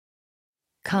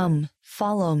Come,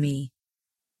 follow me.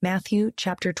 Matthew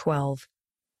chapter 12.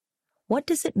 What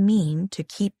does it mean to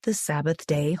keep the Sabbath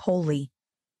day holy?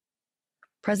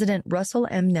 President Russell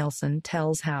M. Nelson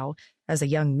tells how, as a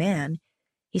young man,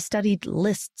 he studied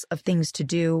lists of things to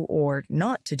do or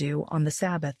not to do on the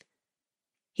Sabbath.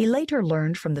 He later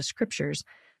learned from the scriptures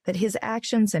that his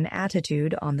actions and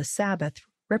attitude on the Sabbath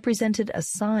represented a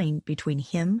sign between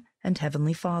him and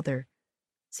Heavenly Father.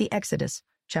 See Exodus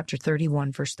chapter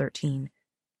 31, verse 13.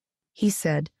 He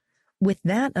said, "With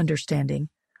that understanding,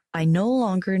 I no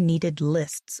longer needed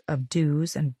lists of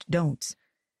do's and don'ts.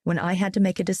 When I had to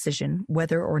make a decision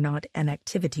whether or not an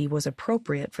activity was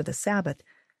appropriate for the Sabbath,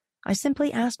 I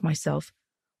simply asked myself,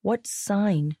 what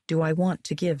sign do I want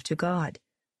to give to God?"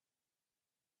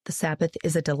 The Sabbath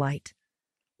is a Delight.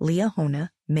 Liahona,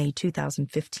 May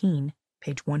 2015,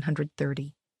 page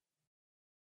 130.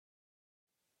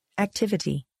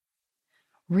 Activity.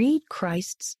 Read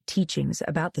Christ's teachings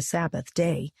about the Sabbath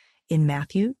day in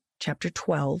Matthew chapter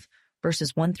 12,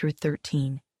 verses 1 through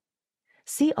 13.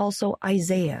 See also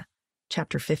Isaiah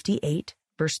chapter 58,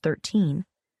 verse 13,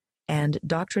 and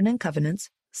Doctrine and Covenants,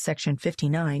 section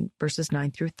 59, verses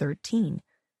 9 through 13.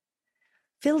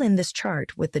 Fill in this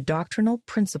chart with the doctrinal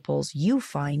principles you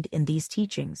find in these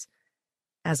teachings.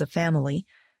 As a family,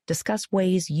 discuss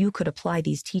ways you could apply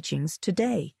these teachings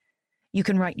today. You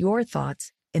can write your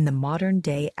thoughts in the Modern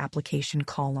Day Application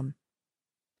column.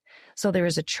 So there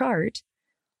is a chart.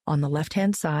 On the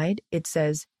left-hand side, it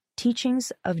says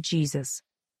Teachings of Jesus.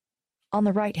 On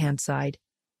the right-hand side,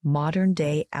 Modern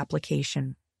Day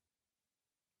Application.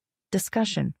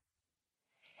 Discussion.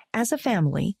 As a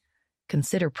family,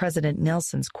 consider President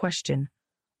Nelson's question,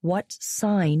 "What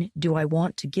sign do I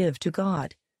want to give to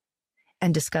God?"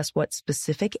 and discuss what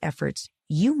specific efforts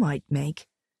you might make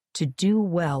to do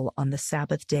well on the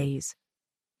Sabbath days.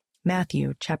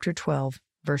 Matthew chapter 12,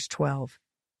 verse 12.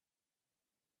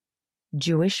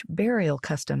 Jewish burial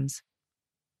customs.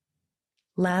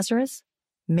 Lazarus,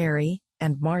 Mary,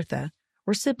 and Martha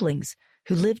were siblings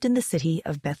who lived in the city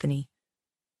of Bethany.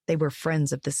 They were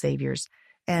friends of the Savior's,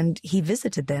 and he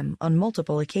visited them on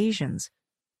multiple occasions.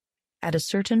 At a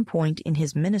certain point in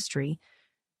his ministry,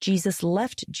 Jesus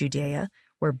left Judea,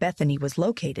 where Bethany was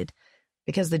located,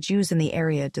 because the Jews in the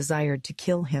area desired to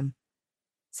kill him.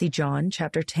 See John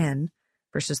chapter 10,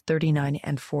 verses 39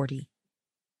 and 40.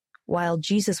 While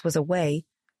Jesus was away,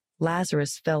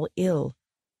 Lazarus fell ill,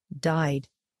 died,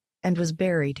 and was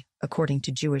buried according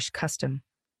to Jewish custom.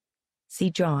 See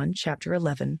John chapter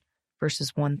 11,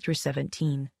 verses 1 through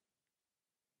 17.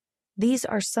 These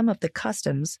are some of the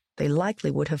customs they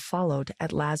likely would have followed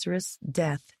at Lazarus'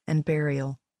 death and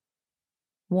burial.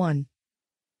 1.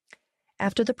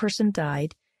 After the person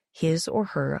died, his or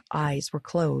her eyes were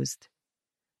closed.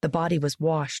 The body was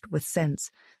washed with scents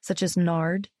such as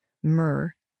nard,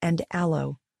 myrrh, and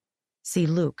aloe. See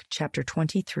Luke chapter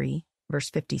 23, verse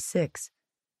 56,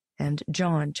 and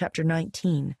John chapter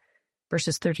 19,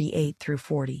 verses 38 through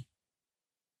 40.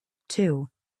 2.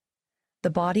 The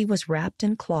body was wrapped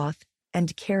in cloth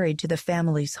and carried to the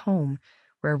family's home,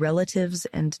 where relatives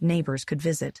and neighbors could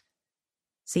visit.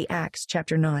 See Acts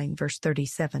chapter 9, verse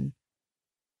 37.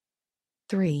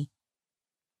 3.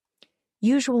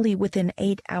 Usually within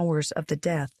 8 hours of the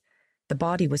death, the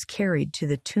body was carried to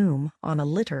the tomb on a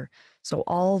litter so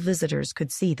all visitors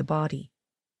could see the body.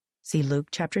 See Luke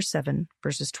chapter 7,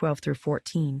 verses 12 through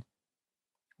 14.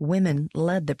 Women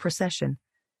led the procession.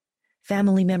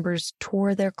 Family members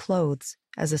tore their clothes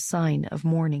as a sign of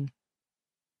mourning.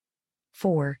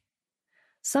 4.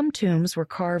 Some tombs were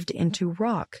carved into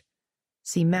rock.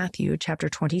 See Matthew chapter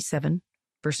 27,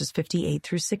 verses 58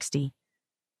 through 60.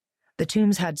 The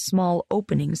tombs had small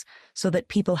openings so that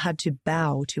people had to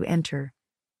bow to enter.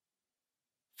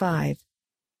 5.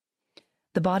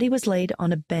 The body was laid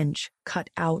on a bench cut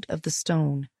out of the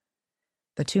stone.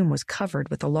 The tomb was covered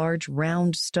with a large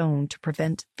round stone to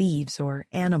prevent thieves or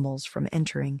animals from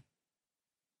entering.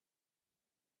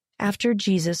 After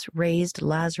Jesus raised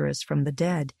Lazarus from the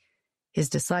dead, his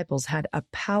disciples had a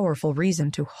powerful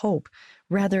reason to hope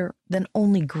rather than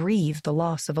only grieve the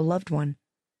loss of a loved one.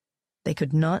 They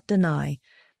could not deny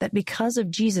that because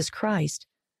of Jesus Christ,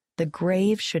 the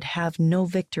grave should have no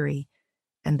victory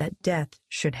and that death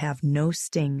should have no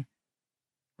sting.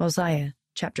 Mosiah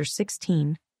chapter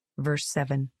 16, verse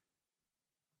 7.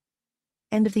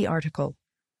 End of the article.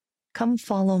 Come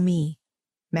follow me.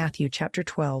 Matthew chapter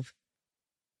 12.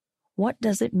 What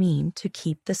does it mean to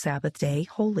keep the Sabbath day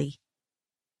holy?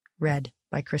 Read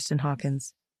by Kristen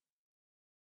Hawkins.